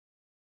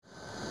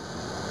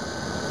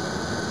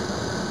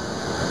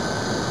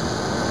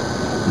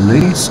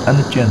Ladies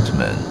and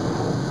gentlemen,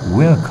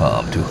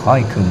 welcome to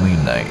Haikou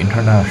Meilan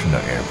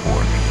International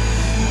Airport.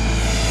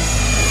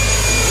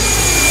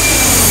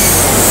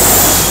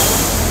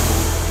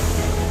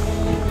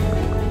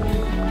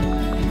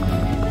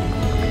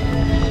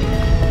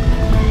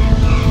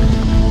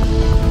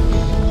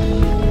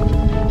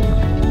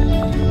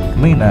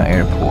 Meilan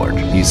Airport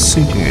is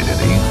situated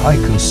in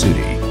Haikou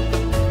City,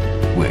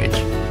 which,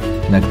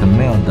 like the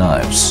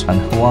Maldives and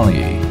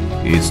Hawaii,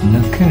 is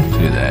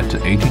located at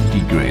 18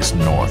 degrees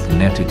north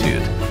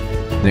latitude.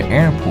 The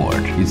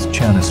airport is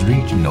China's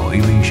regional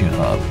aviation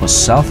hub for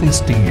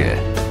Southeast Asia,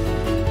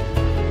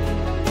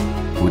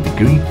 with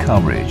grid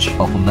coverage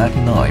of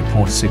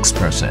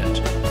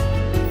 99.6%.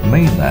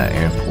 Meilan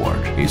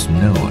Airport is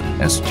known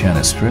as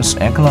China's first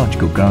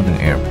ecological garden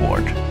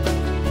airport.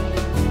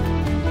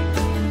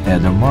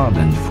 At a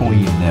modern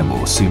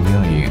 4E-level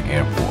civilian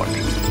airport,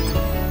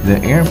 the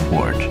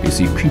airport is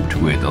equipped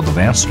with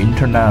advanced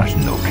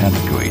international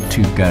Category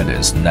 2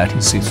 guidance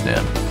lighting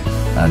system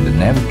and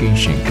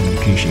navigation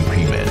communication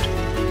equipment.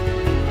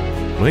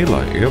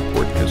 Meilan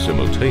Airport can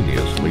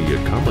simultaneously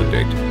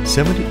accommodate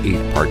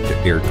 78 parked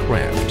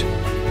aircraft.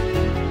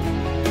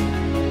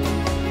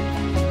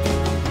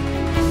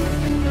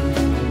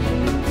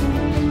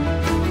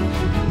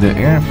 The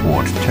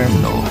airport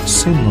terminal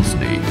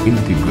seamlessly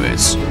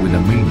integrates with the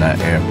Meilan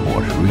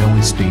Airport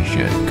railway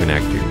station,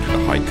 Connecting to the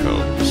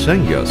Haikou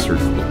Sanya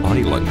Circle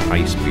Island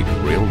high-speed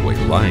railway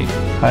line.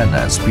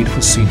 Hailan's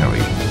beautiful scenery.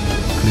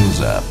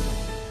 Close up.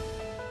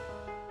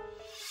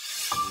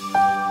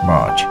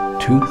 March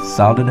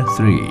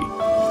 2003.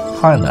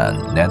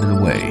 Hailan led the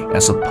way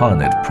as a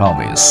pilot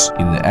province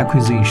in the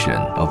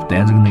acquisition of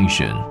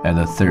designation at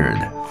the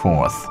 3rd,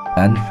 4th,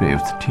 and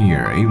 5th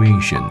tier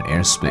aviation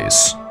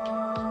airspace.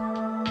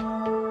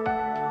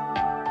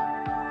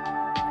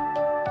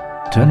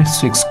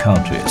 26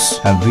 countries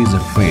have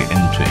visa-free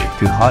entry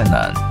to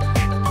Hailan,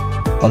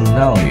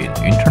 allowing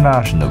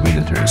international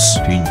visitors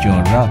to enjoy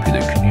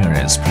rapid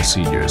clearance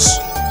procedures.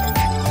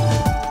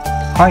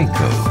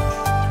 Haikou,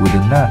 with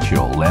a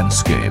natural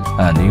landscape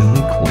and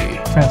uniquely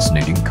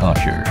fascinating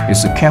culture,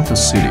 is the capital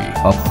city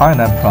of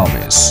Hainan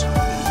province.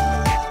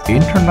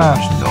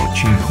 International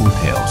chain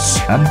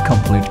hotels and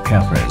complete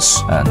conference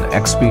and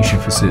exhibition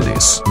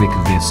facilities make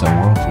this a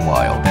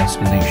worthwhile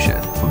destination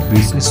for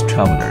business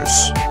travelers.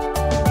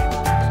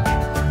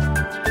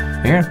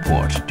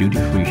 Airport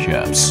duty-free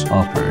shops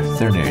offer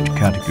 38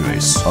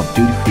 categories of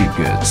duty-free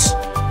goods,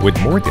 with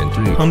more than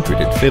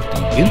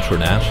 350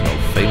 international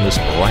famous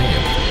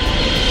brands.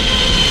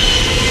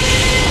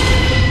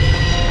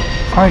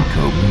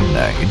 Haikou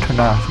Meilan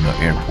International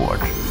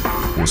Airport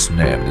was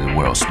named the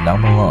world's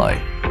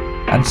 #1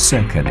 and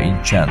second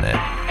in China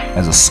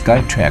as a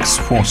Skytrax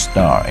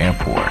 4-star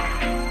airport.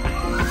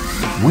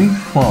 We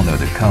follow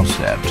the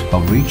concept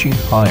of reaching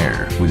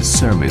higher with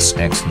service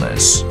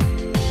excellence.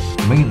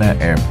 Meilan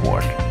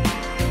Airport,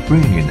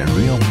 bringing the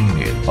real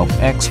meaning of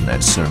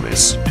excellent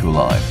service to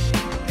life.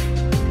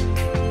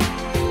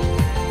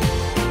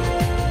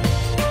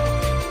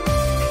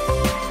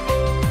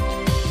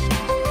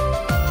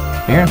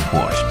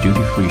 Airport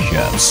duty-free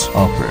shops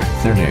offer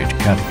 38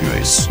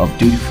 categories of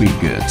duty-free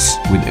goods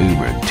with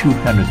over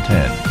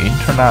 210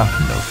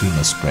 international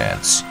famous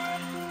brands.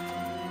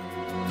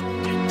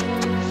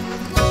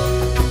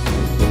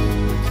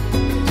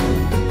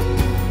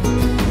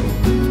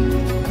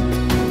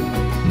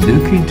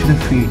 Looking to the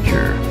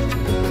future,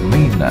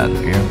 Meilan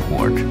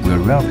Airport will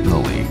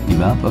rapidly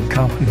develop a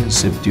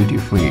comprehensive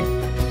duty-free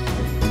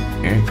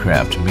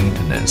aircraft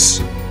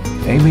maintenance,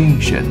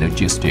 aviation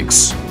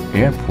logistics,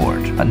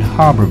 airport and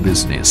harbor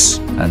business,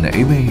 and the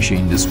aviation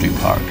industry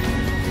park.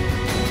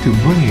 To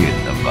bring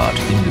about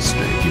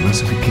industry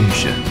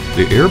diversification,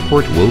 the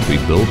airport will be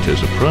built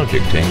as a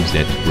project aimed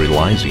at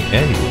realizing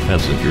annual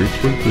passenger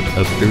throughput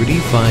of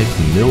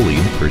 35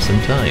 million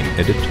person-time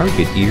at the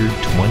target year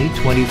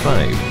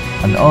 2025.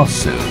 and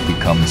also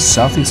become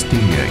Southeast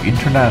Asia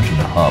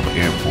International Hub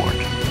Airport.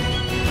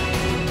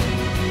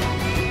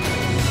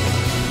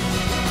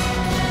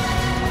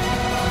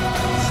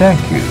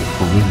 Thank you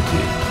for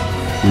visiting.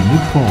 We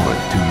look forward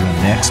to your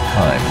next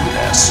time with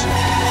us.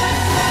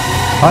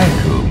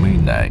 Haikou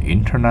Meilan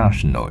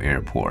International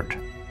Airport.